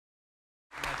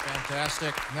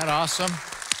Fantastic. Isn't that awesome?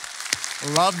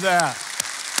 Love that.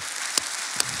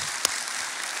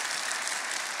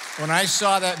 When I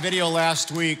saw that video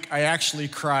last week, I actually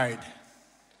cried.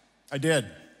 I did.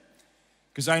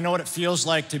 Because I know what it feels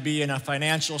like to be in a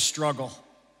financial struggle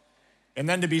and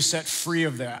then to be set free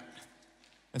of that.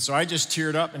 And so I just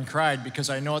teared up and cried because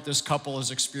I know what this couple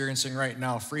is experiencing right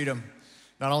now, freedom,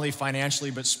 not only financially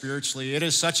but spiritually. It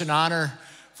is such an honor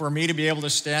for me to be able to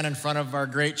stand in front of our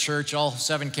great church, all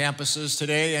 7 campuses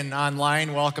today and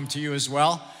online. Welcome to you as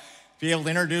well. Be able to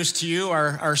introduce to you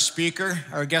our speaker,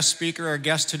 our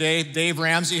guest today. Dave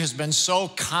Ramsey has been so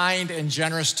kind and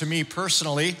generous to me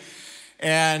personally.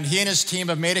 And he and his team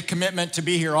have made a commitment to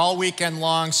be here all weekend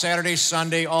long, Saturday,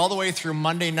 Sunday, all the way through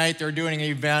Monday night. They're doing an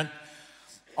event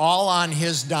all on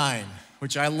his dime,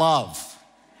 which I love.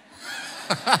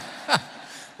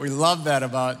 We love that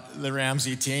about the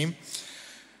Ramsey team.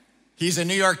 He's a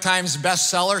New York Times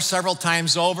bestseller several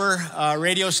times over.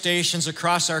 Radio stations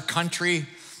across our country,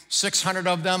 600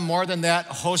 of them, more than that,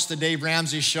 host the Dave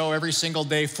Ramsey Show every single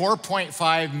day.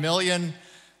 4.5 million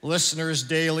listeners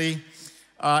daily.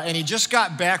 And he just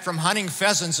got back from hunting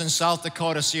pheasants in South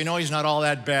Dakota, so you know he's not all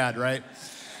that bad, right?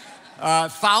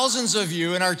 Thousands of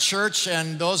you in our church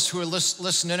and those who are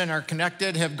listening and are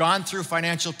connected have gone through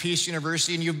Financial Peace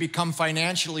University and you've become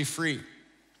financially free.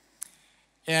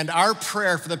 And our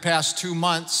prayer for the past 2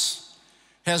 months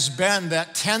has been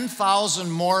that 10,000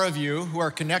 more of you who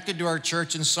are connected to our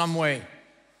church in some way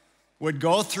would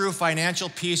go through Financial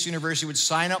Peace University, would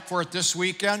sign up for it this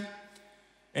weekend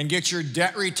and get your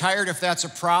debt retired if that's a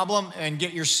problem, and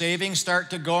get your savings start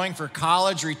to going for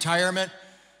college, retirement,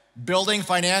 building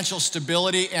financial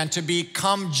stability, and to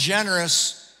become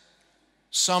generous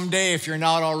someday if you're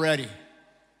not already.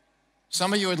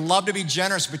 Some of you would love to be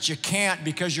generous, but you can't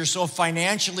because you're so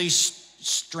financially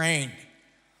strained.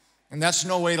 And that's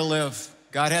no way to live.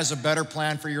 God has a better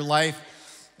plan for your life.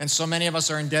 And so many of us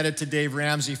are indebted to Dave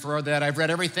Ramsey for that. I've read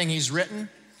everything he's written.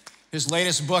 His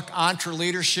latest book, Entre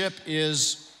Leadership,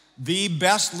 is the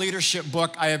best leadership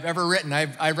book I have ever written.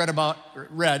 I've read about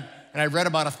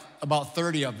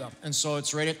 30 of them. And so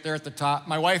it's right there at the top.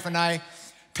 My wife and I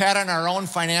pattern our own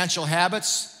financial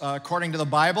habits according to the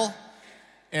Bible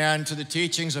and to the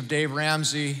teachings of Dave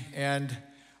Ramsey. And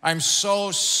I'm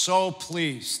so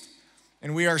pleased.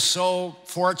 And we are so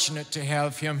fortunate to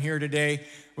have him here today.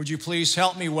 Would you please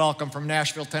help me welcome from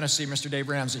Nashville, Tennessee, Mr. Dave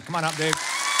Ramsey. Come on up, Dave.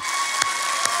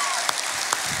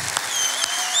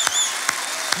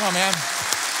 Come on, man.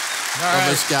 All right. Love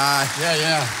this guy.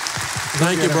 Yeah.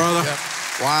 Thank you, brother. Yep.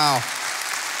 Wow.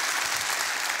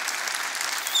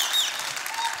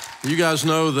 You guys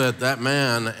know that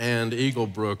man and Eagle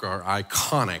Brook are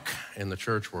iconic in the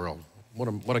church world.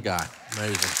 What a guy.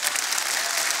 Amazing.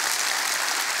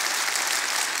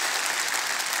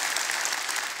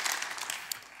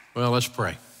 Well, let's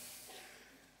pray.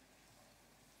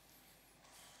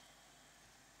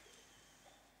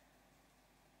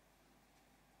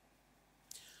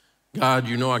 God,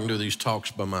 you know I can do these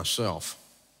talks by myself.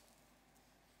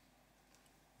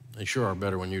 They sure are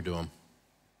better when you do them.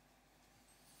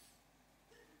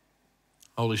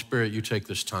 Holy Spirit, you take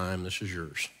this time. This is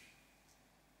yours.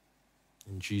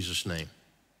 In Jesus' name,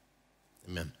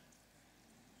 amen.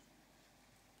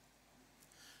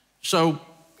 So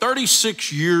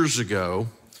 36 years ago,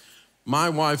 my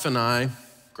wife and I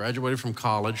graduated from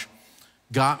college,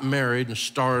 got married, and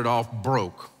started off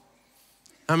broke.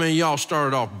 How many of y'all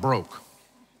started off broke?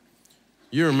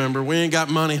 You remember, we ain't got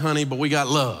money, honey, but we got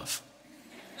love.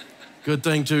 Good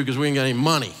thing, too, because we ain't got any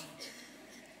money.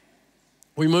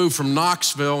 We moved from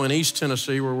Knoxville in East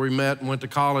Tennessee, where we met and went to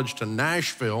college, to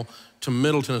Nashville, to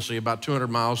Middle Tennessee, about 200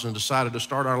 miles, and decided to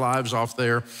start our lives off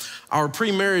there. Our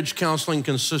pre-marriage counseling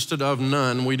consisted of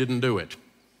none. We didn't do it.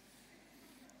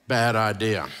 Bad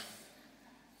idea.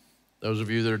 Those of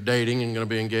you that are dating and going to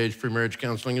be engaged, pre-marriage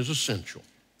counseling is essential.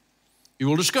 You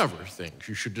will discover things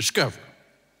you should discover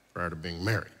prior to being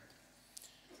married.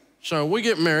 So we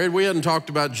get married. We hadn't talked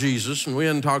about Jesus, and we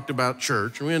hadn't talked about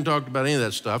church, and we hadn't talked about any of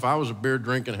that stuff. I was a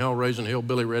beer-drinking, hell-raising,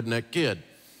 hillbilly redneck kid.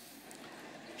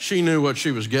 She knew what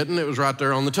she was getting. It was right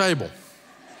there on the table.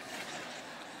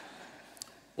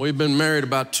 We've been married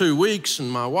about 2 weeks,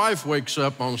 and my wife wakes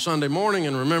up on Sunday morning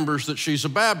and remembers that she's a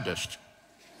Baptist.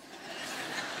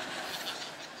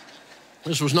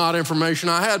 This was not information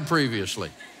I had previously.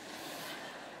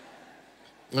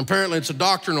 And apparently it's a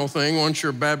doctrinal thing. Once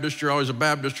you're a Baptist, you're always a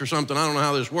Baptist or something. I don't know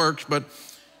how this works, but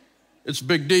it's a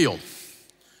big deal.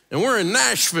 And we're in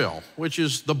Nashville, which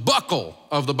is the buckle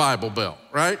of the Bible Belt,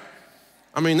 right?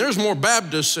 I mean, there's more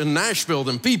Baptists in Nashville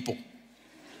than people.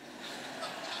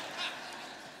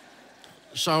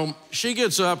 So she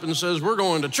gets up and says, we're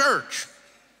going to church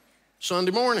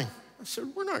Sunday morning. I said,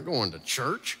 we're not going to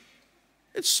church.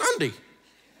 It's Sunday.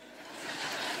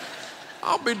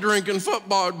 I'll be drinking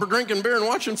beer and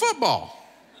watching football.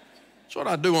 That's what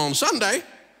I do on Sunday.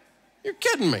 You're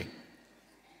kidding me.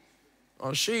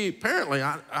 Well, she apparently,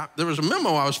 there was a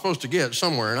memo I was supposed to get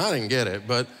somewhere, and I didn't get it,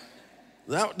 but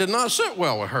that did not sit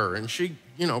well with her. And she,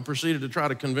 proceeded to try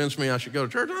to convince me I should go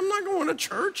to church. I'm not going to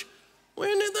church. Well,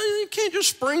 you can't just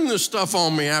spring this stuff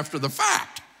on me after the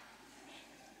fact.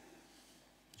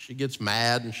 She gets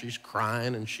mad, and she's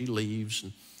crying, and she leaves,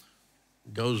 and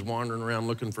goes wandering around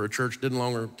looking for a church.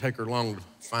 Didn't take her long to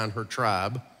find her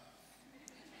tribe.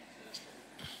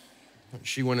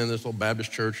 She went in this little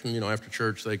Baptist church, and after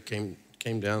church they came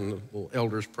down, the little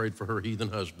elders prayed for her heathen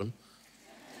husband.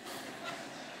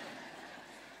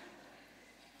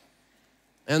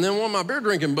 And then one of my beer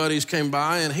drinking buddies came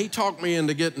by, and he talked me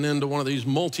into getting into one of these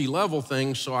multi-level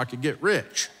things so I could get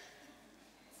rich.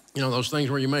 Those things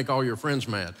where you make all your friends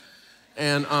mad.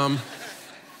 And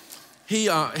he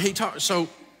talked,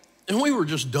 and we were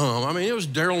just dumb. I mean, it was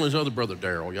Daryl and his other brother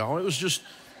Daryl, y'all. It was just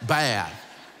bad.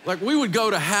 Like, we would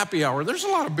go to happy hour. There's a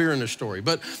lot of beer in this story,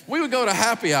 but we would go to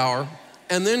happy hour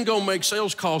and then go make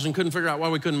sales calls and couldn't figure out why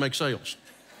we couldn't make sales.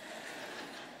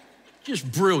 Just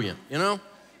brilliant,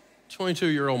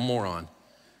 22-year-old moron.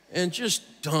 And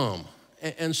just dumb.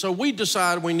 And so we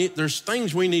decided there's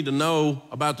things we need to know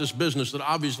about this business that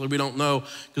obviously we don't know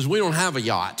because we don't have a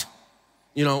yacht.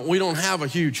 We don't have a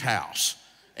huge house.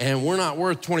 And we're not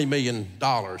worth $20 million.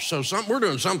 So we're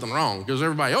doing something wrong because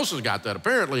everybody else has got that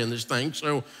apparently in this thing.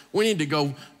 So we need to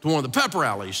go to one of the pep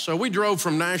rallies. So we drove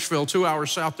from Nashville 2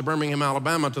 hours south to Birmingham,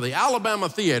 Alabama to the Alabama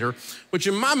Theater, which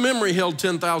in my memory held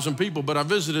 10,000 people, but I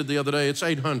visited the other day, it's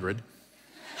 800.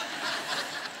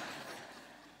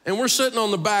 And we're sitting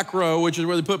on the back row, which is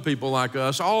where they put people like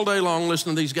us, all day long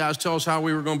listening to these guys tell us how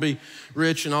we were going to be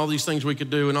rich and all these things we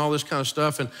could do and all this kind of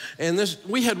stuff. And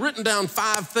we had written down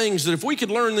 5 things that if we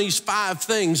could learn these 5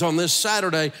 things on this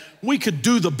Saturday, we could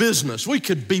do the business. We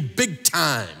could be big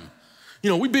time.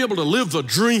 We'd be able to live the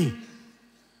dream.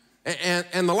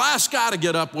 And the last guy to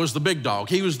get up was the big dog.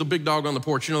 He was the big dog on the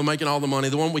porch, making all the money,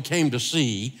 the one we came to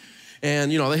see.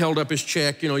 And, they held up his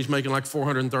check. He's making like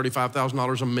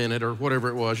 $435,000 a minute or whatever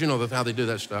it was. That's how they do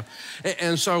that stuff.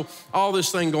 And so all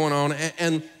this thing going on.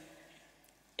 And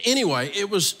anyway,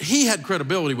 he had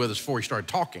credibility with us before he started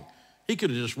talking. He could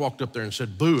have just walked up there and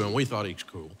said, boo, and we thought he was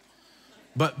cool.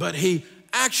 But he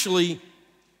actually,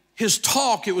 his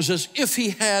talk, it was as if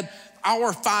he had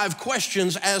our 5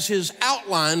 questions as his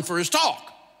outline for his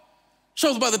talk.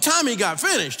 So by the time he got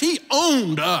finished, he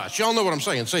owned us. Y'all know what I'm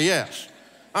saying? Say yes.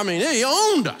 I mean, he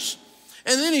owned us.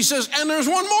 And then he says, and there's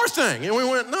one more thing. And we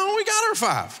went, no, we got our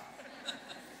 5. He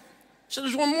said,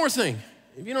 there's one more thing.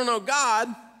 If you don't know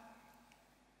God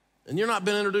and you're not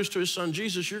been introduced to his son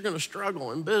Jesus, you're going to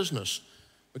struggle in business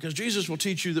because Jesus will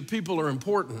teach you that people are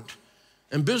important.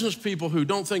 And business people who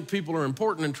don't think people are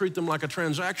important and treat them like a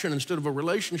transaction instead of a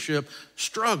relationship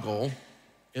struggle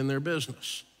in their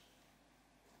business.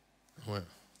 I went,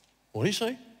 what did he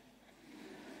say?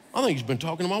 I think he's been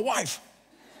talking to my wife.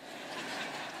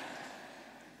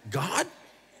 God?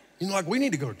 We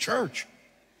need to go to church.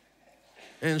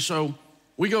 And so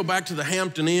we go back to the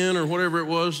Hampton Inn or whatever it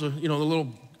was, the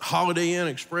little Holiday Inn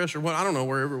Express or what, I don't know,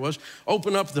 wherever it was.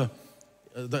 Open up the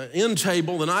end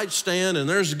table, the nightstand, and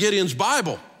there's Gideon's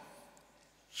Bible.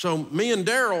 So me and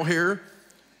Daryl here,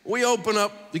 we open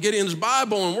up the Gideon's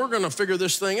Bible and we're going to figure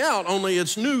this thing out, only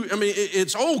it's new. I mean,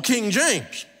 it's old King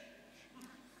James.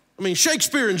 I mean,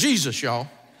 Shakespeare and Jesus, y'all.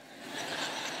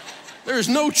 There's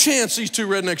no chance these 2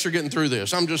 rednecks are getting through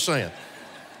this. I'm just saying.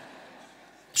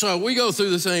 So we go through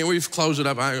the thing. We've closed it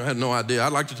up. I had no idea.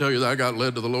 I'd like to tell you that I got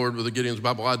led to the Lord with the Gideon's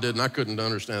Bible. I did, and I couldn't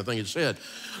understand a thing it said.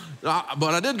 But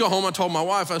I did go home. I told my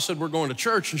wife, I said, we're going to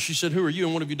church. And she said, who are you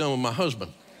and what have you done with my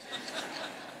husband?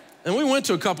 And we went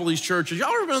to a couple of these churches. Y'all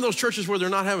ever been to those churches where they're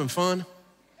not having fun?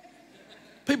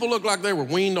 People look like they were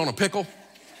weaned on a pickle.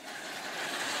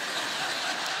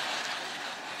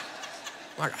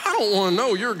 Like, I don't want to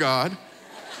know your God.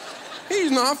 He's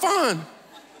not fun.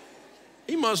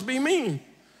 He must be mean.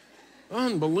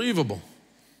 Unbelievable.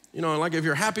 Like if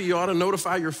you're happy, you ought to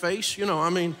notify your face.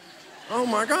 Oh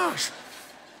my gosh.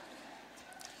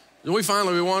 Then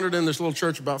we wandered in this little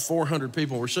church, about 400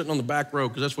 people. We're sitting on the back row,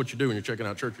 because that's what you do when you're checking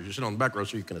out churches. You sit on the back row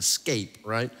so you can escape,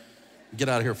 right? Get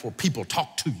out of here before people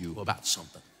talk to you about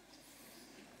something.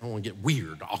 I don't want to get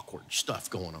weird, awkward stuff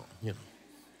going on,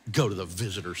 Go to the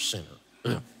visitor center.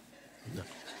 No.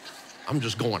 I'm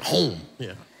just going home.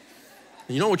 Yeah.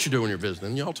 You know what you do when you're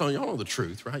visiting. Y'all know the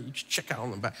truth, right? You just check out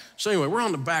on the back. So anyway, we're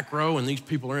on the back row, and these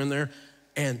people are in there.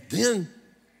 And then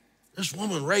this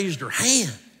woman raised her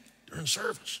hand during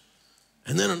service.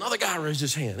 And then another guy raised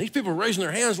his hand. These people were raising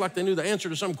their hands like they knew the answer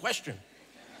to some question.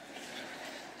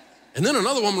 And then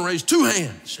another woman raised 2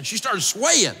 hands, and she started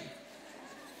swaying.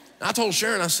 I told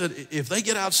Sharon, I said, if they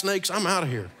get out snakes, I'm out of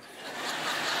here.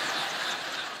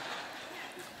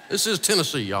 This is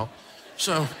Tennessee, y'all.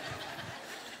 So,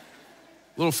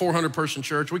 little 400-person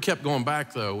church. We kept going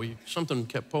back, though. Something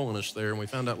kept pulling us there, and we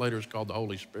found out later it's called the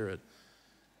Holy Spirit.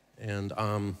 And it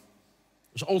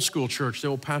was an old school church. The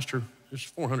old pastor, there's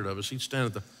 400 of us. He'd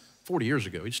stand 40 years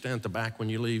ago, he'd stand at the back when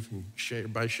you leave, and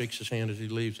everybody shakes his hand as he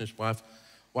leaves, and his wife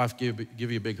give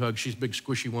you a big hug. She's a big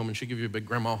squishy woman. She'd give you a big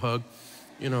grandma hug,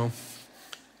 you know.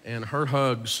 And her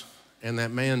hugs, and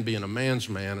that man being a man's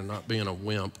man and not being a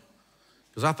wimp,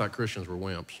 because I thought Christians were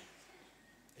wimps,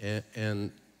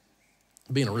 and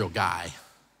being a real guy.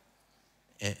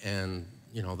 And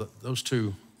you know, those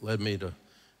two led me to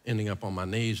ending up on my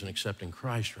knees and accepting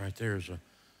Christ right there as a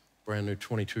brand new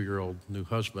 22-year-old new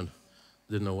husband.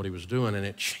 Didn't know what he was doing, and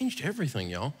it changed everything,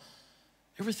 y'all.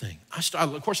 Everything.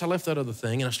 Of course, I left that other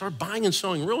thing, and I started buying and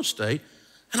selling real estate,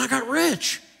 and I got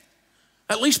rich.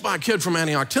 At least by a kid from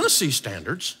Antioch, Tennessee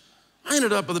standards. I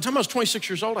ended up, by the time I was 26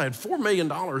 years old, I had $4 million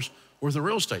worth of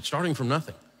real estate, starting from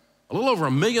nothing. A little over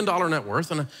 $1 million net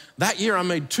worth, and that year I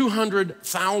made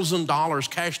 $200,000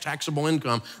 cash taxable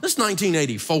income. This is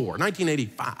 1984,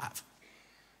 1985.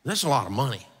 That's a lot of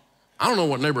money. I don't know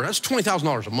what neighborhood, that's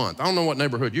 $20,000 a month. I don't know what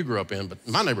neighborhood you grew up in, but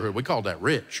in my neighborhood, we called that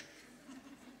rich.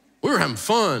 We were having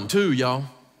fun too, y'all.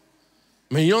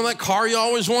 I mean, you know that car you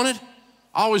always wanted?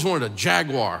 I always wanted a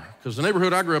Jaguar, because the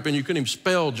neighborhood I grew up in, you couldn't even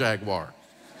spell Jaguar.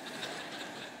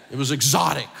 It was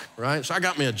exotic, right? So I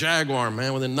got me a Jaguar,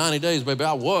 man. Within 90 days, baby,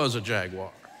 I was a Jaguar.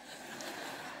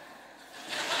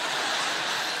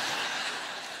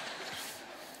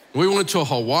 We went to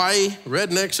Hawaii,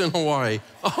 rednecks in Hawaii.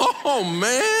 Oh,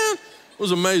 man, it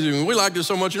was amazing. We liked it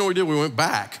so much, you know what we did? We went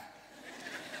back.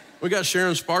 We got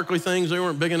Sharon sparkly things. They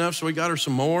weren't big enough, so we got her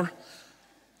some more.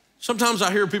 Sometimes I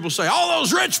hear people say, all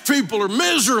those rich people are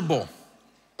miserable.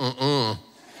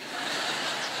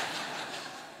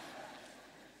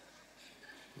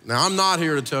 Now, I'm not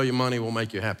here to tell you money will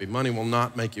make you happy. Money will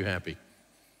not make you happy.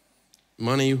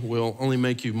 Money will only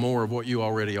make you more of what you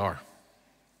already are.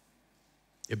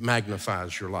 It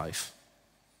magnifies your life.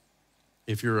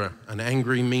 If you're an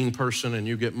angry, mean person and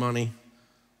you get money,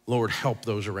 Lord, help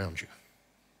those around you.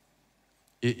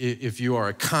 If you are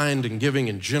a kind and giving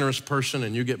and generous person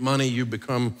and you get money, you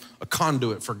become a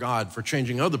conduit for God, for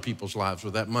changing other people's lives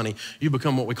with that money. You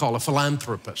become what we call a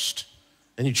philanthropist.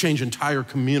 And you change entire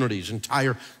communities,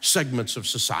 entire segments of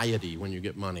society when you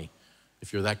get money,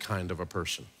 if you're that kind of a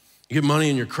person. You get money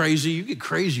and you're crazy, you get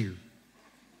crazier.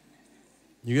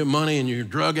 You get money and you're a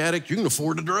drug addict, you can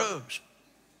afford the drugs.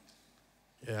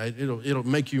 Yeah, it'll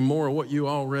make you more of what you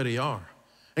already are.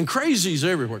 And crazy's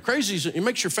everywhere. It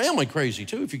makes your family crazy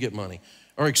too if you get money,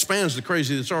 or expands the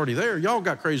crazy that's already there. Y'all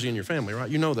got crazy in your family, right?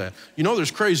 You know that. You know there's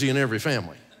crazy in every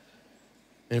family.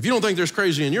 And if you don't think there's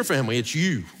crazy in your family, it's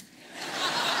you.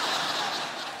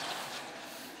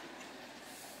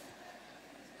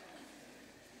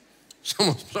 Some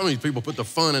of these people put the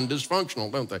fun in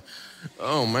dysfunctional, don't they?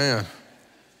 Oh, man.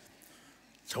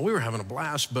 So we were having a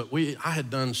blast, but I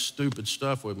had done stupid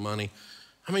stuff with money.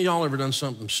 How many of y'all ever done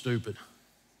something stupid?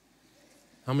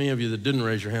 How many of you that didn't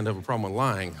raise your hand have a problem with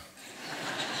lying?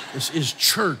 This is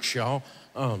church, y'all.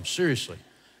 Seriously.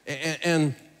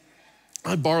 And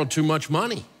I borrowed too much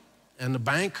money. And the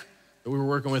bank that we were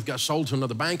working with got sold to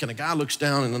another bank, and a guy looks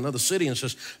down in another city and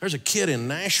says, there's a kid in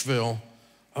Nashville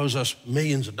owes us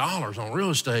millions of dollars on real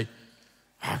estate.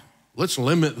 Let's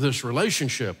limit this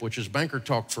relationship, which is banker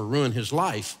talk for ruin his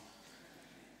life.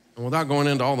 And without going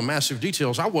into all the massive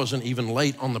details, I wasn't even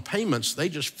late on the payments. They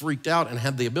just freaked out and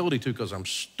had the ability to, because I'm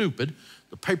stupid.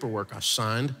 The paperwork I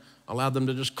signed allowed them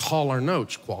to just call our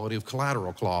notes, quality of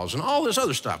collateral clause, and all this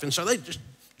other stuff. And so they just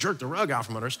jerked the rug out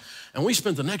from under us. And we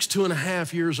spent the next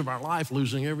 2.5 years of our life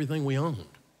losing everything we owned.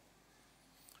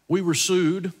 We were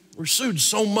sued. We were sued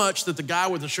so much that the guy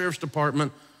with the sheriff's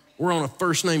department, we're on a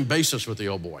first name basis with the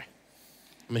old boy.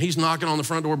 I mean, he's knocking on the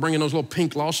front door, bringing those little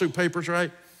pink lawsuit papers,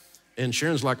 right? And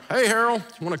Sharon's like, hey, Harold,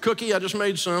 you want a cookie? I just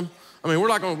made some. I mean, we're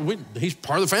like, he's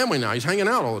part of the family now. He's hanging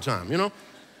out all the time, you know?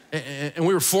 And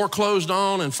we were foreclosed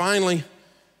on, and finally,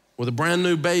 with a brand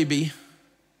new baby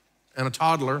and a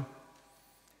toddler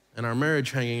and our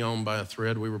marriage hanging on by a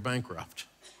thread, we were bankrupt.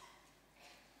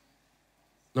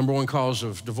 Number one cause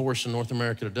of divorce in North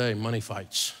America today, money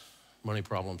fights, money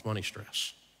problems, money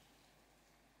stress.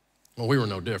 Well, we were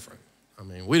no different. I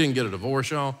mean, we didn't get a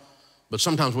divorce, y'all, but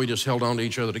sometimes we just held on to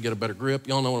each other to get a better grip.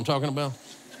 Y'all know what I'm talking about?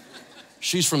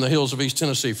 She's from the hills of East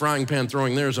Tennessee. Frying pan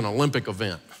throwing there is an Olympic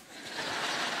event.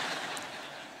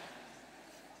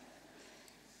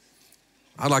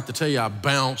 I'd like to tell you I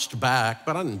bounced back,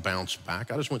 but I didn't bounce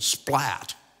back. I just went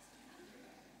splat.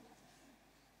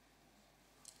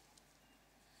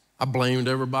 I blamed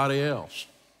everybody else.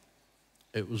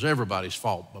 It was everybody's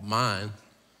fault but mine.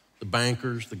 The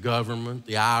bankers, the government,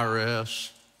 the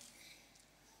IRS,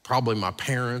 probably my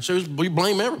parents. We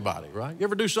blame everybody, right? You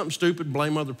ever do something stupid,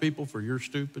 blame other people for you're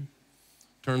stupid?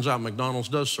 Turns out McDonald's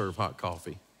does serve hot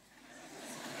coffee.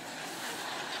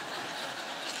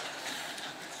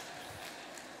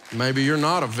 Maybe you're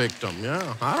not a victim.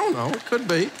 Yeah, I don't know. It could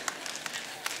be.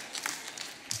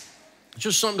 It's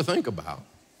just something to think about.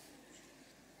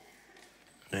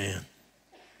 Man.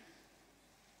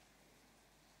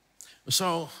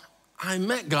 So I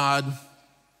met God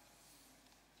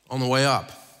on the way up.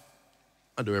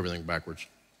 I do everything backwards.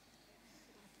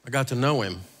 I got to know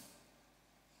him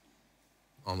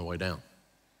on the way down.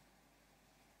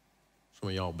 Some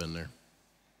of y'all been there.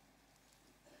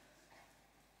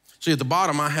 See, at the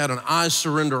bottom, I had an I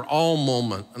surrender all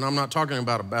moment, and I'm not talking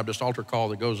about a Baptist altar call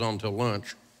that goes on till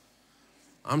lunch.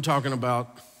 I'm talking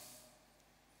about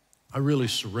I really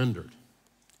surrendered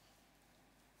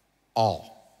all.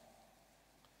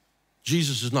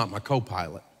 Jesus is not my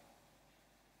co-pilot.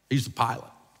 He's the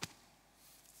pilot.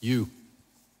 You're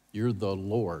the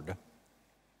Lord.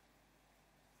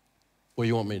 What do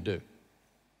you want me to do?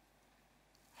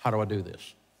 How do I do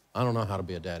this? I don't know how to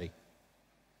be a daddy.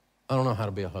 I don't know how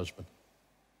to be a husband.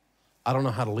 I don't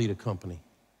know how to lead a company.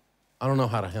 I don't know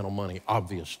how to handle money,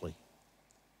 obviously.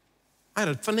 I had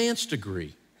a finance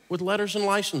degree with letters and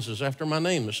licenses after my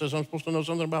name that says I'm supposed to know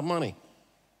something about money.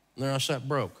 And there I sat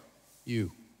broke. If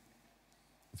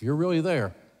you're really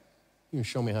there, you can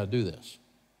show me how to do this.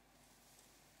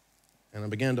 And I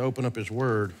began to open up his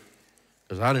word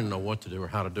because I didn't know what to do or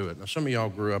how to do it. Now, some of y'all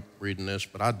grew up reading this,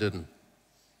 but I didn't.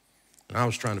 And I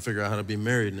was trying to figure out how to be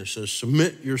married, and it says,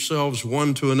 submit yourselves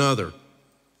one to another.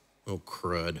 Oh,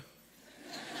 crud. It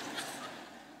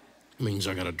means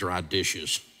I gotta dry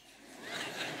dishes.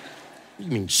 What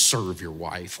do you mean serve your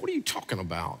wife? What are you talking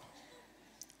about?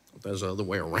 That's the other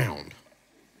way around.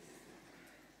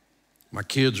 My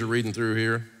kids are reading through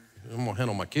here. I'm gonna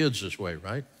handle my kids this way,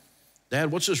 right? Dad,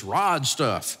 what's this rod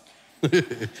stuff?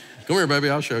 Come here, baby,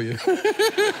 I'll show you.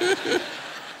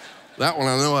 That one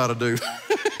I know how to do.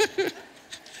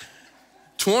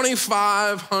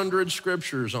 2,500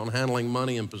 scriptures on handling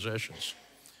money and possessions.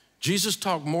 Jesus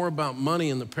talked more about money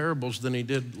in the parables than he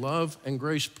did love and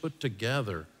grace put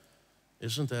together.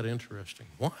 Isn't that interesting?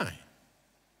 Why?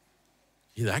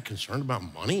 You that concerned about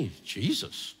money?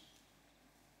 Jesus.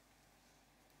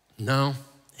 No,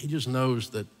 he just knows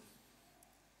that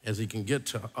as he can get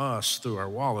to us through our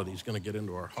wallet, he's going to get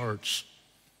into our hearts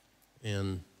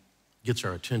and gets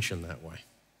our attention that way.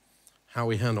 How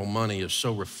we handle money is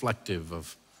so reflective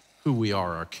of who we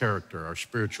are, our character, our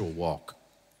spiritual walk.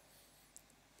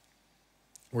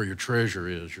 Where your treasure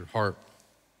is, your heart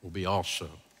will be also.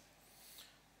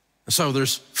 And so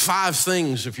there's 5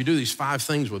 things, if you do these 5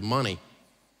 things with money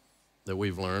that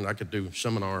we've learned. I could do a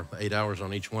seminar, 8 hours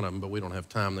on each one of them, but we don't have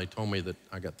time. They told me that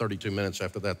I got 32 minutes.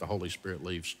 After that, the Holy Spirit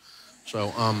leaves.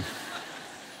 So,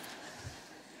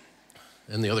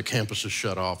 and the other campuses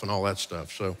shut off and all that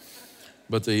stuff. So,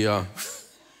 but these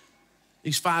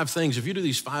 5 things, if you do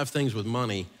these 5 things with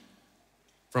money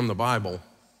from the Bible,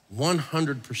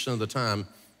 100% of the time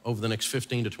over the next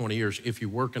 15 to 20 years, if you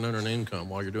work and earn an income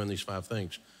while you're doing these 5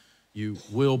 things, you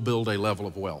will build a level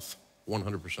of wealth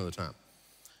 100% of the time.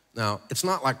 Now, it's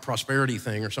not like prosperity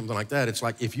thing or something like that. It's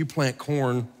like if you plant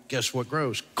corn, guess what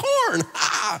grows? Corn!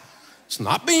 Ah! It's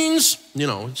not beans. You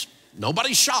know,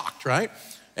 nobody's shocked, right?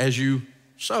 As you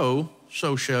sow,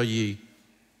 so shall ye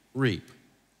reap.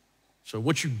 So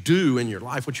what you do in your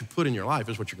life, what you put in your life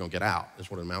is what you're gonna get out,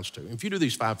 is what it amounts to. If you do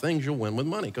these 5 things, you'll win with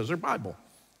money because they're Bible.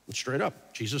 And straight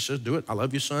up, Jesus says, do it. I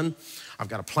love you, son. I've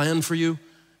got a plan for you.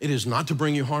 It is not to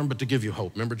bring you harm, but to give you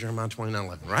hope. Remember Jeremiah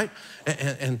 29:11, right?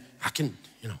 And I can,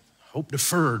 hope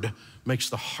deferred makes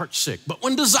the heart sick. But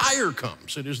when desire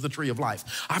comes, it is the tree of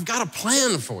life. I've got a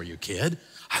plan for you, kid.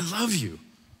 I love you.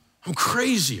 I'm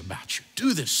crazy about you.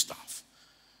 Do this stuff.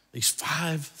 These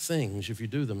 5 things, if you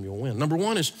do them, you'll win. Number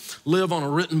 1 is live on a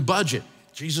written budget.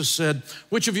 Jesus said,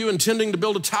 which of you intending to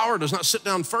build a tower does not sit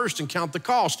down first and count the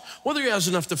cost, whether he has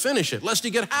enough to finish it, lest he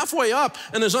get halfway up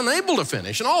and is unable to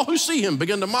finish. And all who see him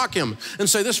begin to mock him and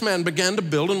say, this man began to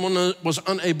build and was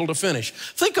unable to finish.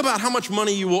 Think about how much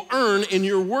money you will earn in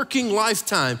your working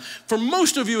lifetime. For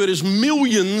most of you, it is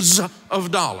millions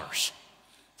of dollars.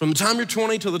 From the time you're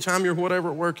 20 to the time you're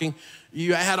whatever working,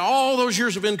 you had all those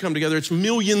years of income together, it's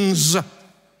millions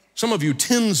Some of you,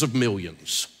 tens of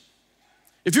millions.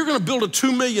 If you're gonna build a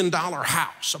 $2 million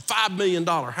house, a $5 million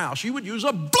house, you would use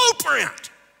a blueprint.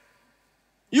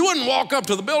 You wouldn't walk up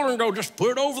to the builder and go, just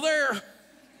put it over there.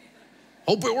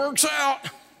 Hope it works out.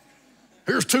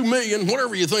 Here's $2 million,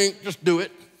 whatever you think, just do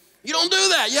it. You don't do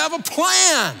that, you have a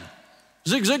plan.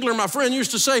 Zig Ziglar, my friend,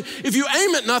 used to say, if you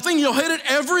aim at nothing, you'll hit it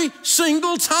every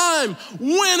single time.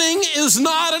 Winning is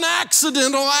not an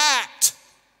accidental act.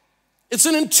 It's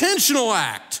an intentional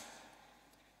act.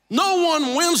 No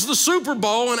one wins the Super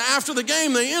Bowl, and after the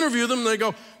game, they interview them, and they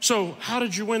go, so how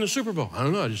did you win the Super Bowl? I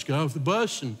don't know, I just got off the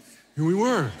bus, and here we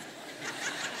were.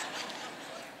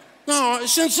 No,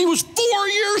 since he was 4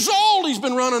 years old, he's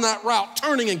been running that route,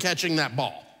 turning and catching that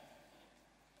ball.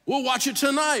 We'll watch it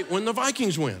tonight when the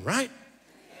Vikings win, right?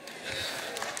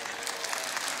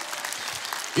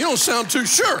 You don't sound too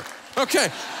sure. Okay.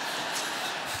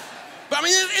 But I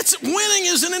mean, winning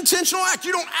is an intentional act.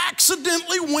 You don't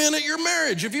accidentally win at your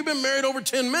marriage. If you've been married over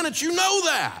 10 minutes, you know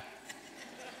that.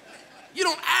 You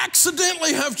don't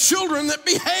accidentally have children that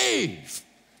behave,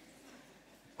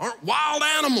 aren't wild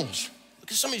animals.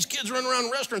 Look at some of these kids running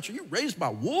around restaurants. Are you raised by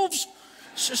wolves?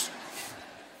 It's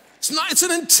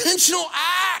an intentional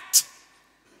act.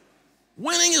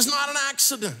 Winning is not an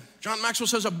accident. John Maxwell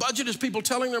says a budget is people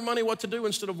telling their money what to do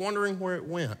instead of wondering where it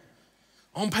went.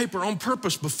 On paper, on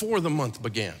purpose, before the month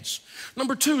begins.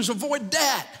 Number 2 is avoid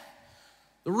debt.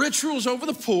 The rich rules over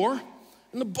the poor,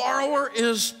 and the borrower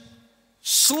is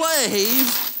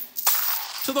slave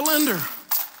to the lender.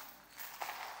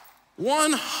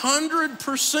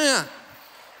 100%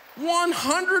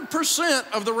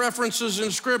 of the references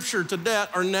in Scripture to debt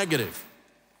are negative.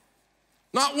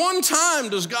 Not one time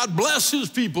does God bless his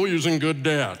people using good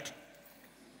debt.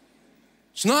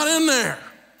 It's not in there.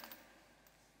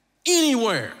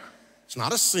 Anywhere. It's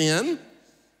not a sin.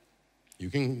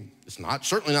 It's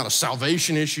certainly not a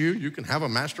salvation issue. You can have a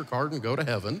MasterCard and go to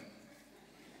heaven.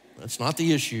 That's not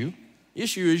the issue. The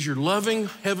issue is your loving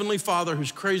Heavenly Father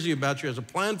who's crazy about you, has a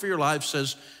plan for your life,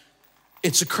 says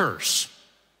it's a curse.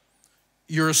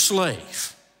 You're a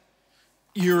slave.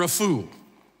 You're a fool.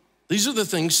 These are the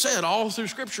things said all through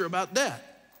Scripture about debt.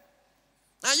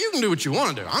 Now, you can do what you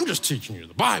want to do. I'm just teaching you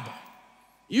the Bible.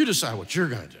 You decide what you're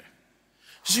going to do.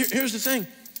 See, here's the thing.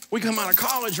 We come out of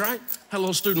college, right? Had a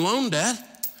little student loan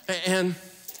debt and,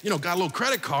 got a little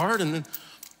credit card, and then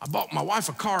I bought my wife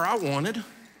a car I wanted.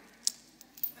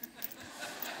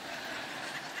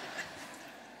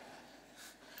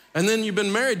 And then you've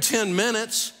been married 10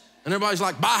 minutes, and everybody's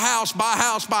like, buy house, buy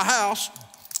house, buy house.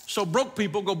 So broke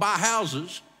people go buy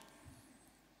houses.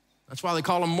 That's why they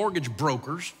call them mortgage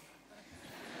brokers.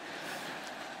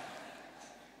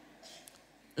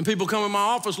 And people come in my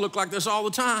office look like this all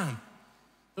the time.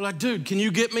 They're like, dude, can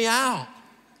you get me out?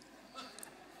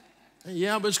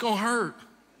 Yeah, but it's gonna hurt.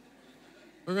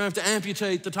 We're gonna have to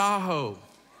amputate the Tahoe.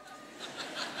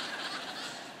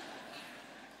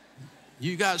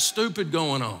 You got stupid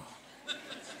going on.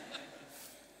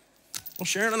 Well,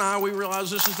 Sharon and I, we realize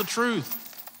this is the truth.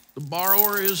 The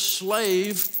borrower is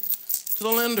slave to the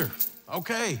lender.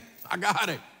 Okay, I got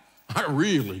it. I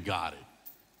really got it.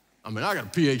 I mean, I got a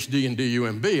PhD in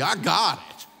DUMB. I got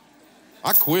it.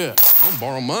 I quit. I don't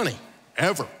borrow money,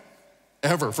 ever,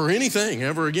 for anything,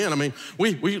 ever again. I mean,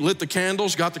 we lit the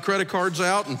candles, got the credit cards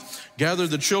out, and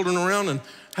gathered the children around and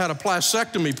had a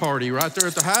plastectomy party right there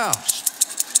at the house.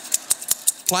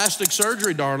 Plastic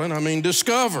surgery, darling. I mean,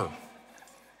 discover.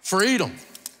 Freedom.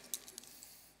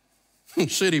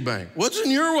 Citibank. What's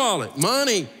in your wallet?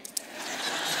 Money.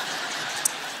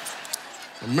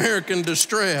 American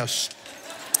Distress.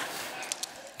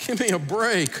 Give me a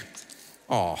break.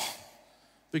 Oh,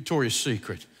 Victoria's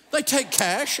Secret. They take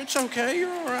cash. It's okay.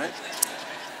 You're all right.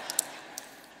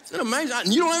 Isn't it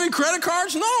amazing? You don't have any credit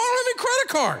cards? No, I don't have any credit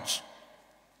cards.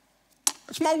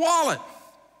 That's my wallet.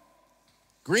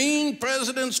 Green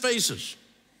presidents' faces.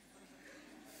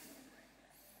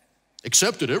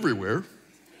 Accepted everywhere.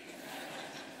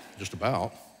 Just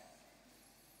about.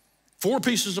 4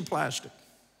 pieces of plastic.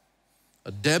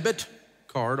 A debit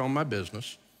card on my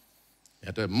business. You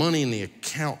have to have money in the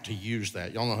account to use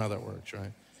that. Y'all know how that works,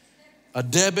 right? A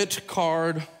debit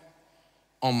card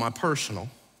on my personal,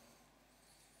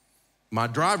 my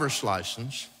driver's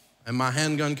license, and my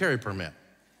handgun carry permit.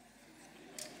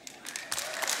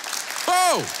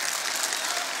 Oh,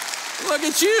 look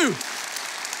at you.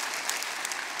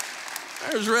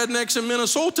 There's rednecks in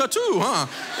Minnesota too, huh?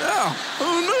 Yeah,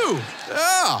 who knew?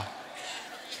 Yeah.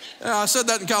 Yeah, I said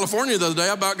that in California the other day.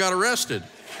 I about got arrested.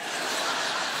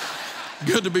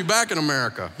 Good to be back in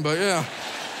America, but yeah.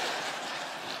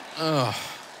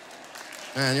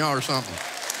 Man, y'all are something.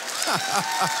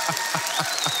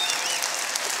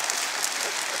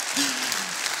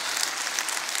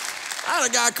 had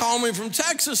a guy call me from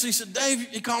Texas. He said, Dave,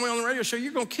 he called me on the radio show.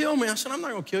 You're going to kill me. I said, I'm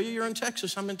not going to kill you. You're in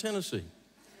Texas. I'm in Tennessee.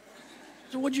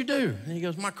 I said, what'd you do? And he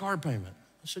goes, my car payment.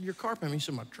 I said, your car payment? He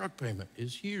said, my truck payment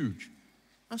is huge.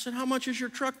 I said, how much is your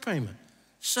truck payment?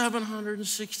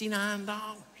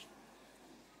 $769.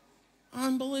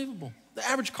 Unbelievable. The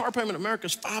average car payment in America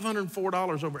is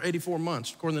 $504 over 84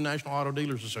 months, according to the National Auto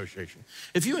Dealers Association.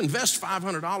 If you invest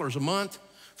 $500 a month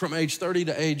from age 30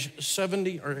 to age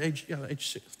 70,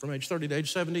 from age 30 to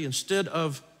age 70, instead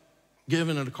of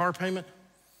giving it a car payment,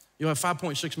 you'll have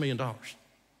 $5.6 million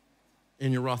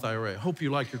in your Roth IRA. I hope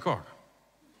you like your car.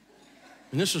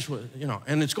 And this is what,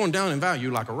 and it's going down in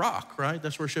value like a rock, right?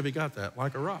 That's where Chevy got that,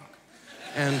 like a rock.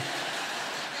 And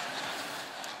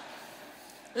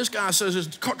this guy says his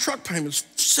truck payment's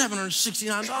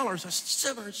 $769. I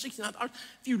said, $769?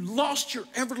 If you lost your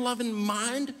ever-loving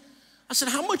mind? I said,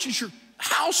 how much is your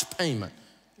house payment?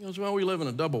 He goes, well, we live in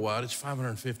a double wide. It's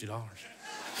 $550. I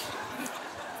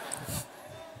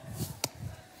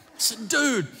said,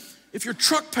 dude, if your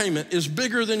truck payment is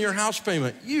bigger than your house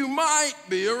payment, you might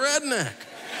be a redneck.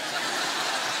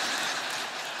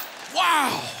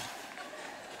 Wow.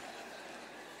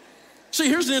 See,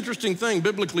 here's the interesting thing,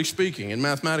 biblically speaking and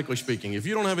mathematically speaking. If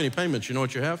you don't have any payments, you know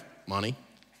what you have? Money.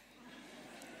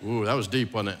 Ooh, that was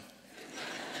deep, wasn't it?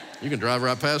 You can drive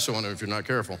right past someone if you're not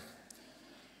careful.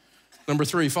 Number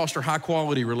 3, foster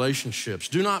high-quality relationships.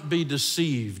 Do not be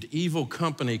deceived. Evil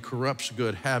company corrupts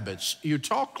good habits. You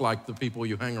talk like the people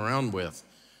you hang around with.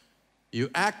 You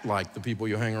act like the people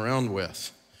you hang around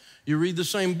with. You read the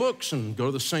same books and go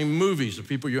to the same movies, the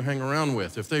people you hang around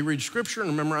with. If they read Scripture and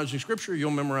are memorizing Scripture,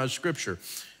 you'll memorize Scripture.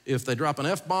 If they drop an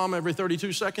F-bomb every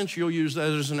 32 seconds, you'll use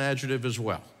that as an adjective as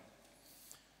well.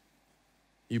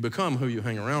 You become who you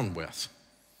hang around with.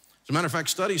 As a matter of fact,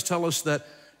 studies tell us that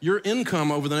your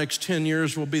income over the next 10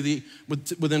 years will be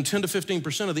within 10 to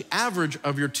 15% of the average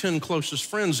of your 10 closest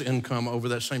friends' income over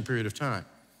that same period of time.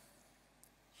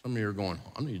 Some of you are going,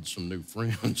 I need some new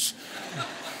friends.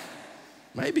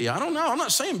 Maybe, I don't know. I'm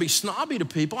not saying be snobby to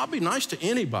people. I'll be nice to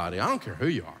anybody. I don't care who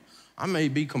you are.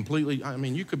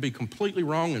 You could be completely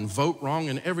wrong and vote wrong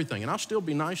and everything, and I'll still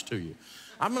be nice to you.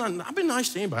 I'll be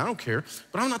nice to anybody, I don't care.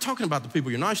 But I'm not talking about the people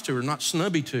you're nice to or not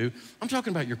snubby to. I'm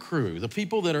talking about your crew, the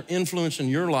people that are influencing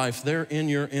your life. They're in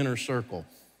your inner circle.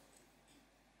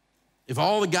 If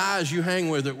all the guys you hang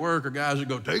with at work are guys that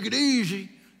go, take it easy.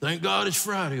 Thank God it's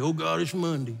Friday. Oh, God, it's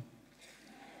Monday.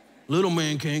 Little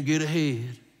man can't get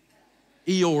ahead.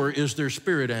 Eeyore is their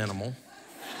spirit animal.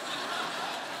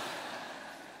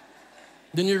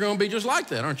 Then you're going to be just like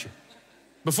that, aren't you?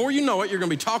 Before you know it, you're going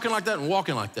to be talking like that and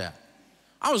walking like that.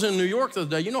 I was in New York the other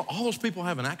day. You know, all those people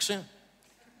have an accent.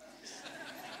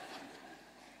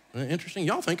 Isn't that interesting?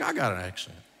 Y'all think I got an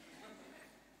accent.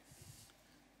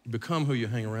 You become who you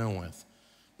hang around with.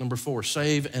 Number 4,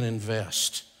 save and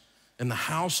invest. In the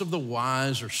house of the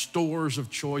wise are stores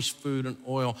of choice food and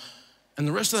oil. And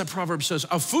the rest of that proverb says,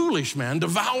 a foolish man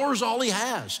devours all he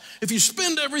has. If you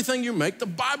spend everything you make, the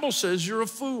Bible says you're a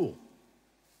fool.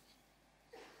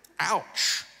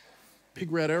 Ouch.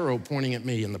 Big red arrow pointing at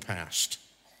me in the past.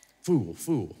 Fool,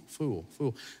 fool, fool,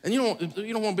 fool. And you don't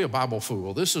want to be a Bible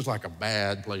fool. This is like a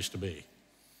bad place to be.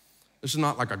 This is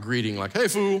not like a greeting like, hey,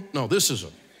 fool. No, this is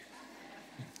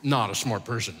not a smart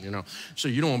person, So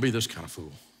you don't want to be this kind of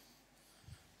fool.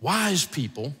 Wise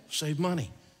people save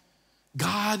money.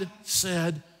 God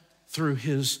said through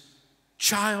his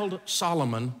child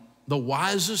Solomon, the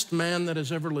wisest man that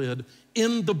has ever lived,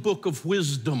 in the book of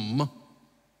wisdom,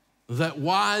 that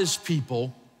wise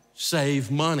people save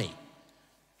money.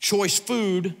 Choice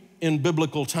food in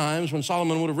biblical times, when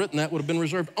Solomon would have written that, would have been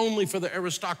reserved only for the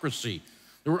aristocracy.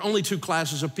 There were only 2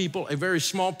 classes of people. A very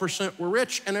small percent were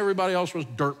rich and everybody else was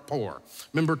dirt poor.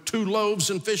 Remember, 2 loaves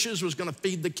and fishes was gonna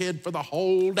feed the kid for the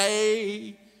whole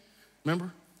day.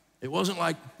 Remember? It wasn't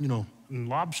like,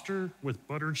 lobster with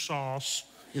buttered sauce,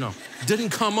 didn't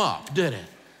come up, did it?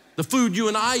 The food you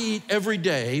and I eat every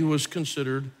day was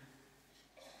considered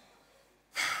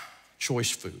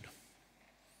choice food.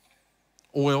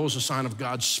 Oil is a sign of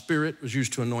God's Spirit. It was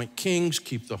used to anoint kings,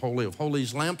 keep the Holy of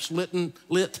Holies lamps lit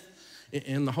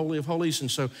in the Holy of Holies. And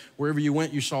so wherever you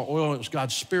went, you saw oil. It was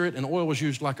God's Spirit, and oil was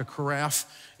used like a carafe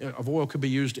of oil could be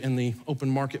used in the open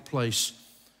marketplace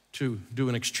to do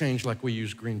an exchange like we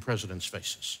use green presidents'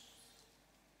 faces.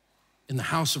 In the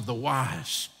house of the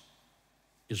wise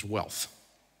is wealth.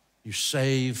 You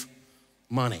save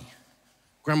money.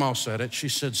 Grandma said it. She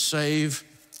said, save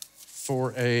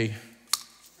for a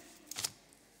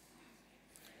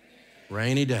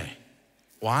rainy day.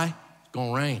 Why? It's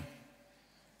gonna rain.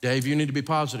 Dave, you need to be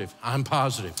positive. I'm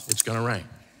positive. It's gonna rain.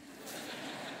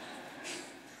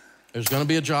 There's gonna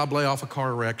be a job layoff, a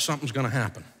car wreck, something's gonna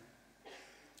happen.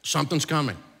 Something's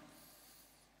coming.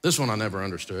 This one I never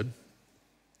understood.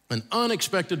 An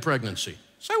unexpected pregnancy.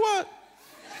 Say what?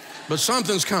 But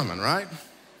something's coming, right?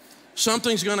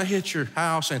 Something's gonna hit your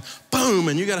house and boom,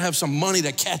 and you gotta have some money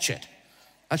to catch it.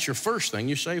 That's your first thing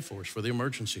you save for, is for the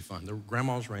emergency fund, the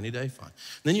grandma's rainy day fund.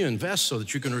 Then you invest so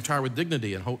that you can retire with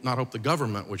dignity and not hope the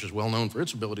government, which is well known for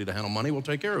its ability to handle money, will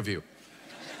take care of you,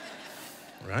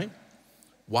 right?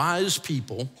 Wise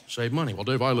people save money. Well,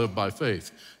 Dave, I live by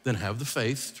faith. Then have the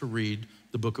faith to read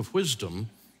the book of wisdom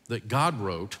that God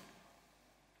wrote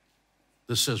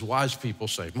that says wise people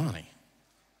save money.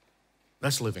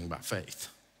 That's living by faith.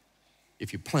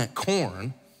 If you plant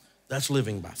corn, that's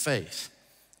living by faith.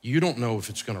 You don't know if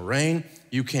it's gonna rain.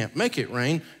 You can't make it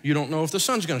rain. You don't know if the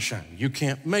sun's gonna shine. You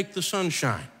can't make the sun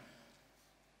shine.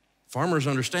 Farmers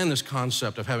understand this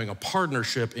concept of having a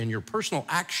partnership in your personal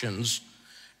actions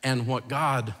and what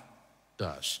God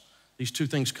does. These two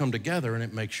things come together and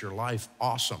it makes your life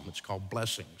awesome. It's called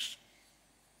blessings.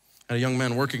 I had a young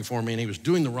man working for me and he was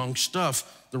doing the wrong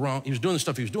stuff, he was doing the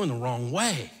stuff he was doing the wrong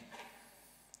way.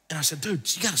 And I said,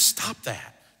 dude, you gotta stop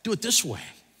that. Do it this way.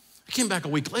 I came back a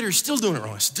week later, he's still doing it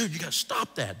wrong. I said, dude, you gotta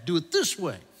stop that. Do it this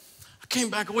way. I came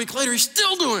back a week later, he's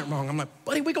still doing it wrong. I'm like,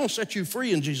 buddy, we're gonna set you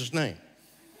free in Jesus' name.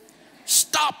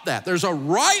 Stop that. There's a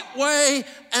right way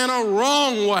and a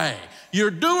wrong way.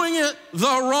 You're doing it the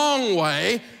wrong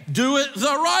way. Do it the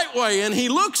right way. And he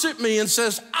looks at me and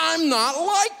says, I'm not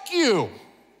like you.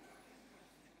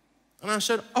 And I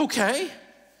said, okay,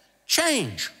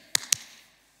 change.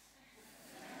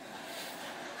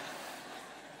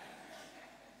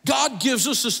 God gives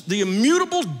us the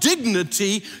immutable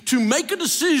dignity to make a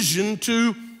decision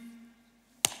to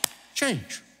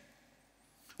change.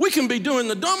 We can be doing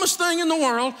the dumbest thing in the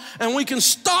world and we can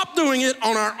stop doing it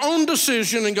on our own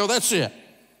decision and go, that's it.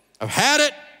 I've had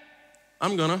it.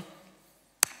 I'm gonna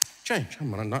change. I'm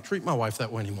gonna not treat my wife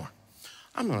that way anymore.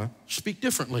 I'm gonna speak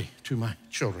differently to my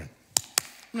children.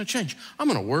 I'm gonna change. I'm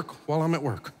gonna work while I'm at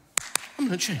work. I'm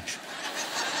gonna change.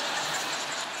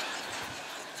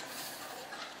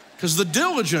 Because the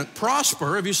diligent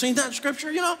prosper. Have you seen that in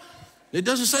scripture? You know, it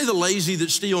doesn't say the lazy that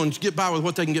steal and get by with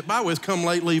what they can get by with, come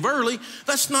late, leave early.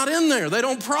 That's not in there. They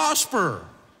don't prosper.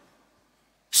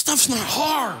 Stuff's not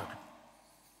hard.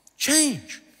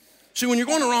 Change. See, when you're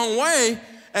going the wrong way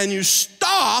and you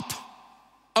stop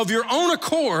of your own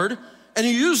accord and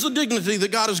you use the dignity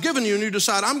that God has given you and you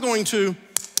decide, I'm going to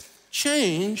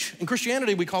change. In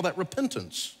Christianity, we call that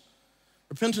repentance.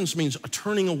 Repentance means a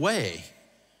turning away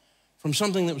from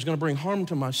something that was going to bring harm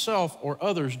to myself or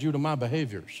others due to my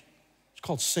behaviors. It's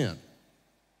called sin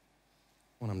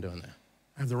when I'm doing that.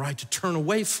 I have the right to turn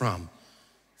away from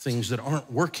things that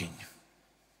aren't working.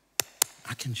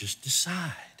 I can just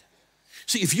decide.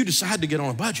 See, if you decide to get on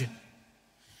a budget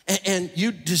and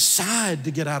you decide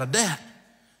to get out of debt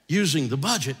using the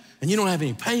budget and you don't have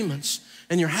any payments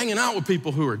and you're hanging out with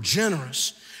people who are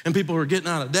generous and people who are getting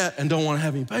out of debt and don't want to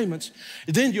have any payments,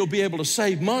 then you'll be able to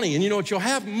save money. And you know what? You'll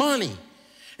have money.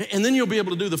 And then you'll be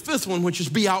able to do the fifth one, which is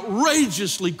be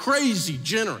outrageously crazy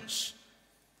generous.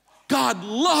 God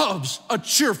loves a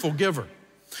cheerful giver.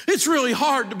 It's really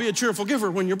hard to be a cheerful giver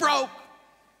when you're broke.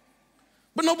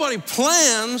 But nobody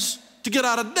plans to get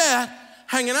out of debt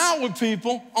hanging out with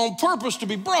people on purpose to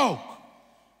be broke.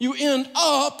 You end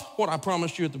up, what I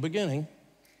promised you at the beginning,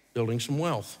 building some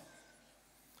wealth.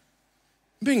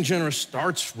 Being generous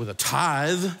starts with a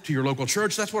tithe to your local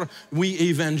church. That's what we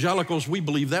evangelicals, we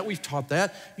believe that. We've taught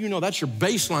that. You know, that's your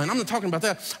baseline. I'm not talking about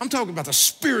that. I'm talking about the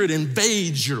Spirit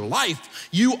invades your life.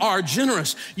 You are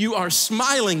generous. You are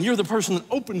smiling. You're the person that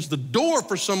opens the door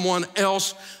for someone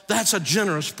else. That's a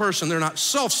generous person. They're not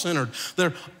self-centered.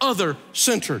 They're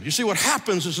other-centered. You see, what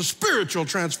happens is a spiritual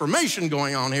transformation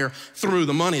going on here through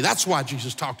the money. That's why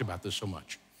Jesus talked about this so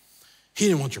much. He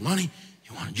didn't want your money.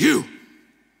 He wanted you.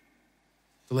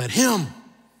 To let him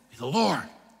be the Lord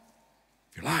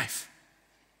of your life.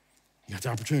 You got the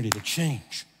opportunity to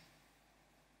change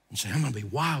and say, I'm gonna be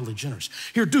wildly generous.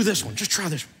 Here, do this one, just try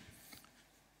this one.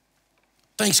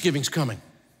 Thanksgiving's coming.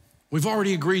 We've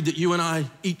already agreed that you and I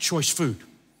eat choice food.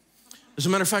 As a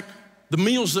matter of fact, the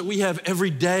meals that we have every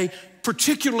day,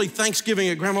 particularly Thanksgiving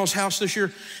at Grandma's house this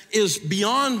year, is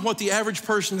beyond what the average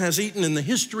person has eaten in the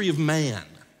history of man.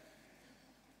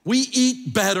 We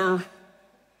eat better,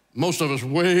 most of us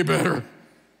way better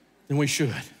than we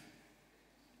should.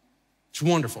 It's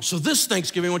wonderful. So this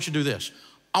Thanksgiving, I want you to do this.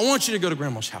 I want you to go to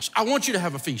Grandma's house. I want you to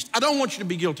have a feast. I don't want you to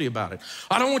be guilty about it.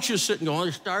 I don't want you to sit and go, oh,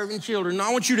 they're starving children. No,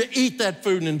 I want you to eat that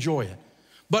food and enjoy it.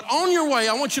 But on your way,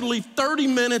 I want you to leave 30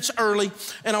 minutes early,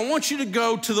 and I want you to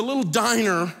go to the little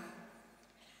diner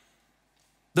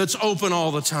that's open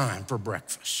all the time for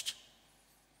breakfast.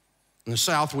 In the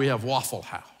South, we have Waffle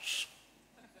House.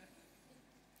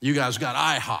 You guys got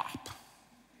IHOP,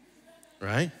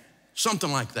 right?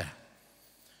 Something like that.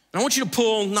 And I want you to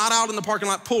pull, not out in the parking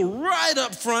lot, pull right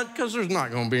up front, because there's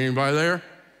not gonna be anybody there.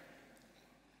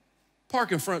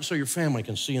 Park in front so your family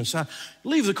can see inside.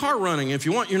 Leave the car running if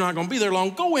you want, you're not gonna be there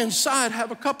long. Go inside,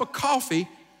 have a cup of coffee,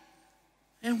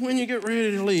 and when you get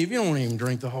ready to leave, you don't even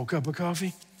drink the whole cup of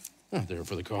coffee. I'm not there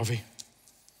for the coffee.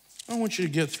 I want you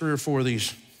to get 3 or 4 of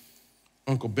these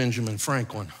Uncle Benjamin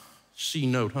Franklin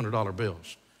C-note $100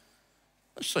 bills.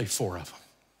 Let's say 4 of them.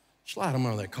 Slide them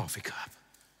under that coffee cup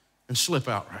and slip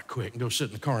out right quick and go sit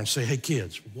in the car and say, hey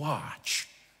kids, watch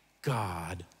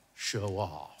God show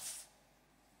off.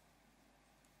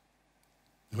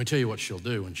 Let me tell you what she'll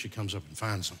do when she comes up and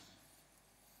finds them.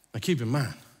 Now keep in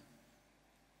mind,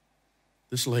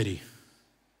 this lady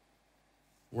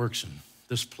works in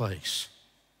this place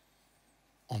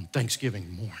on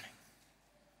Thanksgiving morning.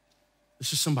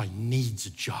 This is somebody who needs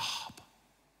a job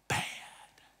bad.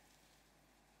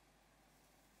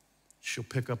 She'll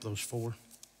pick up those 4.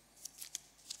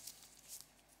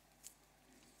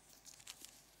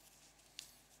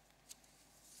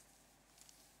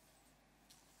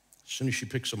 As soon as she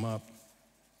picks them up,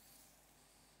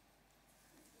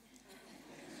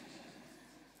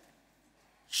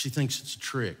 she thinks it's a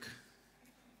trick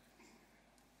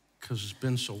because it's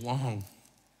been so long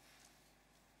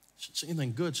since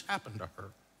anything good's happened to her.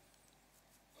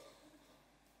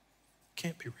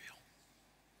 Can't be real.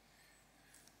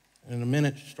 And in a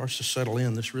minute, it starts to settle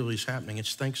in. This really is happening.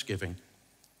 It's Thanksgiving.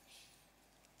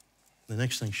 The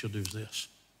next thing she'll do is this.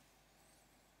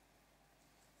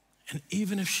 And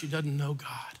even if she doesn't know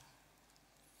God,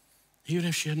 even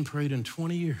if she hadn't prayed in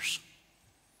 20 years,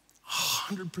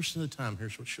 100% of the time,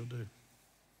 here's what she'll do.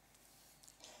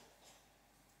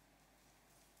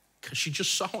 Because she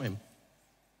just saw him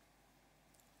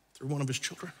through one of his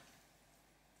children.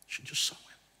 She just saw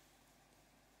him.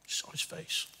 She saw his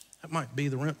face. That might be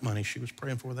the rent money she was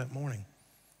praying for that morning.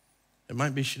 It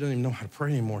might be she doesn't even know how to pray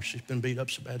anymore. She's been beat up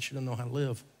so bad she doesn't know how to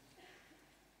live.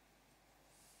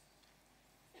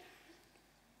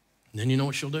 And then you know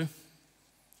what she'll do?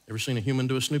 Ever seen a human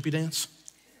do a Snoopy dance?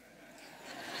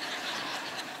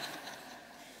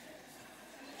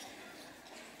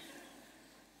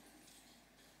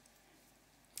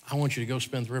 I want you to go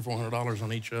spend $300 or $400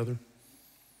 on each other.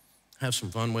 Have some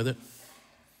fun with it.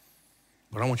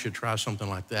 But I want you to try something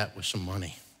like that with some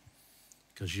money,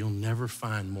 because you'll never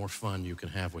find more fun you can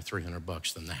have with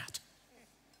 $300 than that.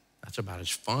 That's about as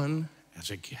fun as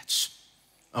it gets.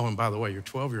 Oh, and by the way, your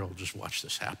 12-year-old just watched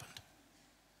this happen.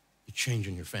 You're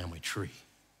changing your family tree.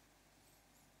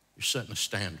 You're setting a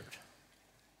standard.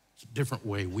 It's a different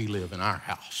way we live in our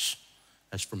house.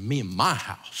 As for me and my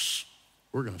house,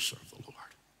 we're gonna serve the Lord.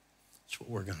 That's what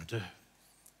we're gonna do.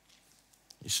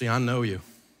 You see, I know you.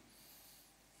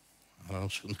 I don't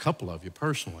know a couple of you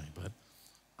personally, but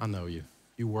I know you.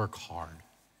 You work hard.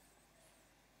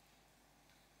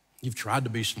 You've tried to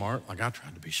be smart, like I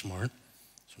tried to be smart.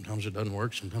 Sometimes it doesn't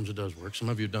work, sometimes it does work. Some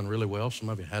of you have done really well, some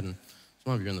of you hadn't.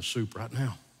 Some of you are in the soup right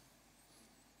now.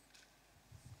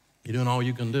 You're doing all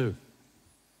you can do.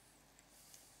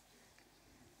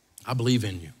 I believe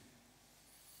in you.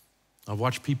 I've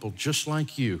watched people just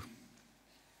like you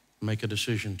make a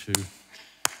decision to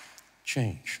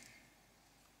change.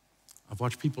 I've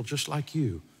watched people just like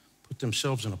you put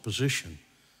themselves in a position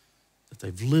that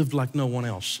they've lived like no one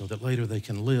else so that later they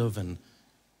can live and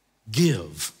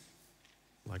give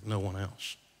like no one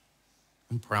else.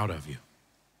 I'm proud of you.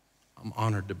 I'm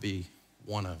honored to be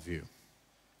one of you.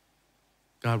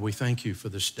 God, we thank you for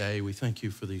this day. We thank you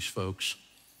for these folks.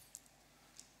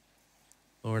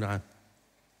 Lord, I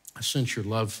sense your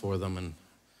love for them, and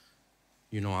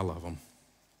you know I love them.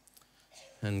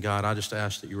 And God, I just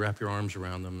ask that you wrap your arms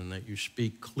around them and that you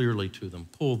speak clearly to them.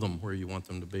 Pull them where you want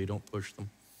them to be. Don't push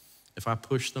them. If I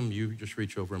push them, you just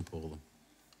reach over and pull them.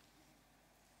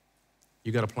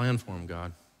 You got a plan for them,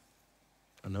 God.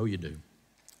 I know you do.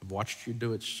 I've watched you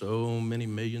do it so many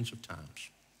millions of times.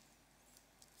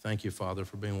 Thank you, Father,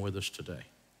 for being with us today.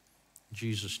 In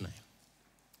Jesus' name,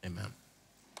 amen.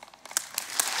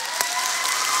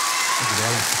 Thank you,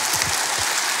 brother.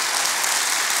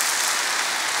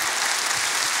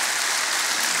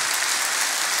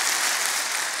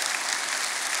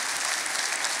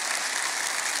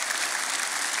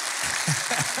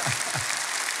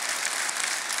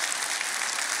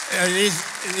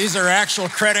 These are actual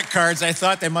credit cards. I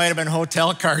thought they might have been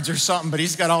hotel cards or something, but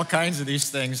he's got all kinds of these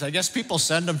things. I guess people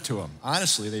send them to him.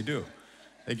 Honestly, they do.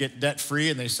 They get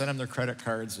debt-free and they send him their credit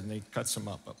cards and they cuts them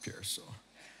up here. So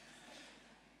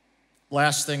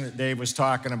last thing that Dave was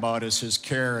talking about is his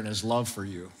care and his love for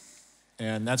you.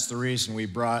 And that's the reason we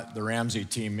brought the Ramsey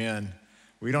team in.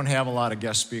 We don't have a lot of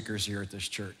guest speakers here at this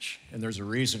church, and there's a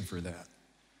reason for that.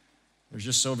 There's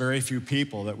just so very few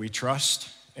people that we trust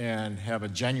and have a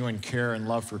genuine care and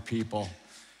love for people.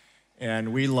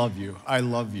 And we love you. I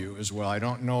love you as well. I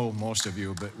don't know most of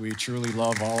you, but we truly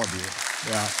love all of you.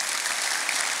 Yeah.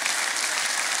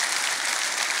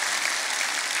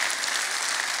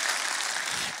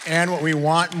 And what we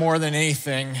want more than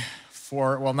anything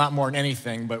well, not more than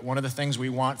anything, but one of the things we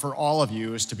want for all of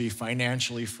you is to be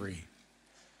financially free.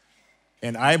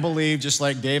 And I believe, just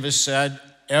like David said,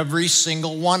 every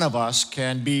single one of us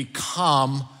can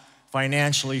become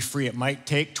financially free. It might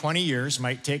take 20 years,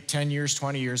 might take 10 years,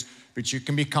 20 years, but you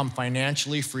can become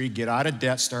financially free, get out of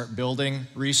debt, start building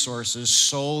resources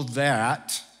so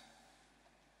that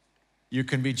you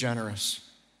can be generous.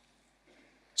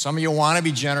 Some of you want to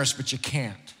be generous, but you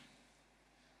can't.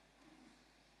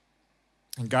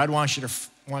 And God wants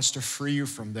to free you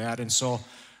from that. And so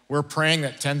we're praying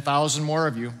that 10,000 more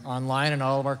of you online and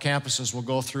all of our campuses will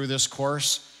go through this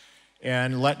course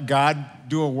and let God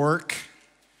do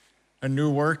a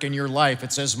new work in your life.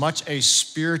 It's as much a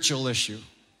spiritual issue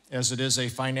as it is a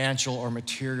financial or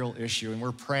material issue. And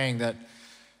we're praying that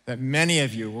many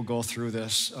of you will go through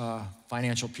this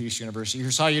Financial Peace University.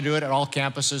 Here's how you do it at all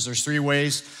campuses. There's 3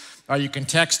 ways. You can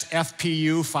text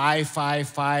FPU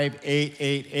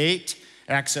 555888.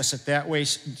 Access it that way,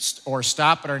 or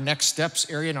stop at our Next Steps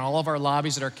area in all of our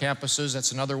lobbies at our campuses.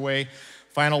 That's another way.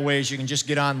 Final way is you can just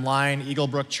get online,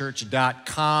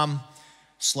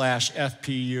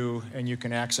 eaglebrookchurch.com/FPU, and you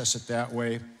can access it that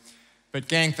way. But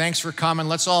gang, thanks for coming.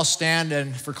 Let's all stand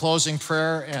and for closing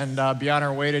prayer and be on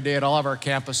our way today at all of our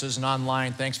campuses and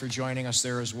online. Thanks for joining us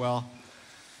there as well.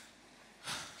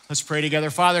 Let's pray together.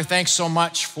 Father, thanks so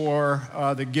much for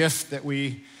the gift that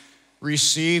we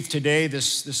received today,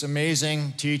 this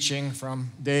amazing teaching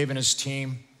from Dave and his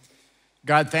team.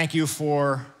 God, thank you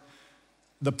for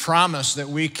the promise that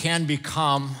we can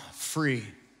become free,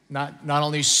 not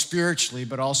only spiritually,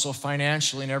 but also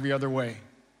financially in every other way.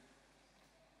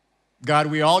 God,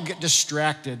 we all get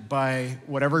distracted by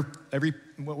what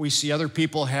we see other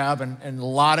people have, and a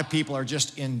lot of people are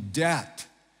just in debt,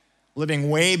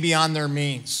 living way beyond their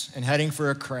means and heading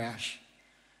for a crash.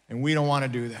 And we don't want to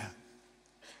do that.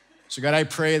 So God, I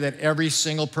pray that every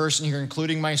single person here,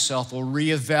 including myself, will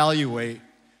reevaluate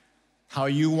how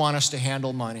you want us to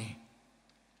handle money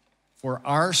for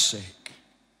our sake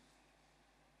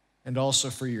and also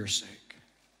for your sake.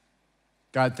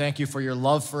 God, thank you for your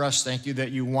love for us. Thank you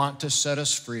that you want to set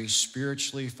us free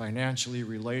spiritually, financially,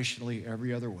 relationally,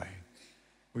 every other way.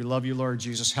 We love you, Lord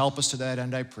Jesus. Help us to that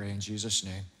end, I pray, in Jesus'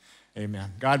 name.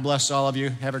 Amen. God bless all of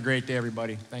you. Have a great day,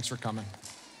 everybody. Thanks for coming.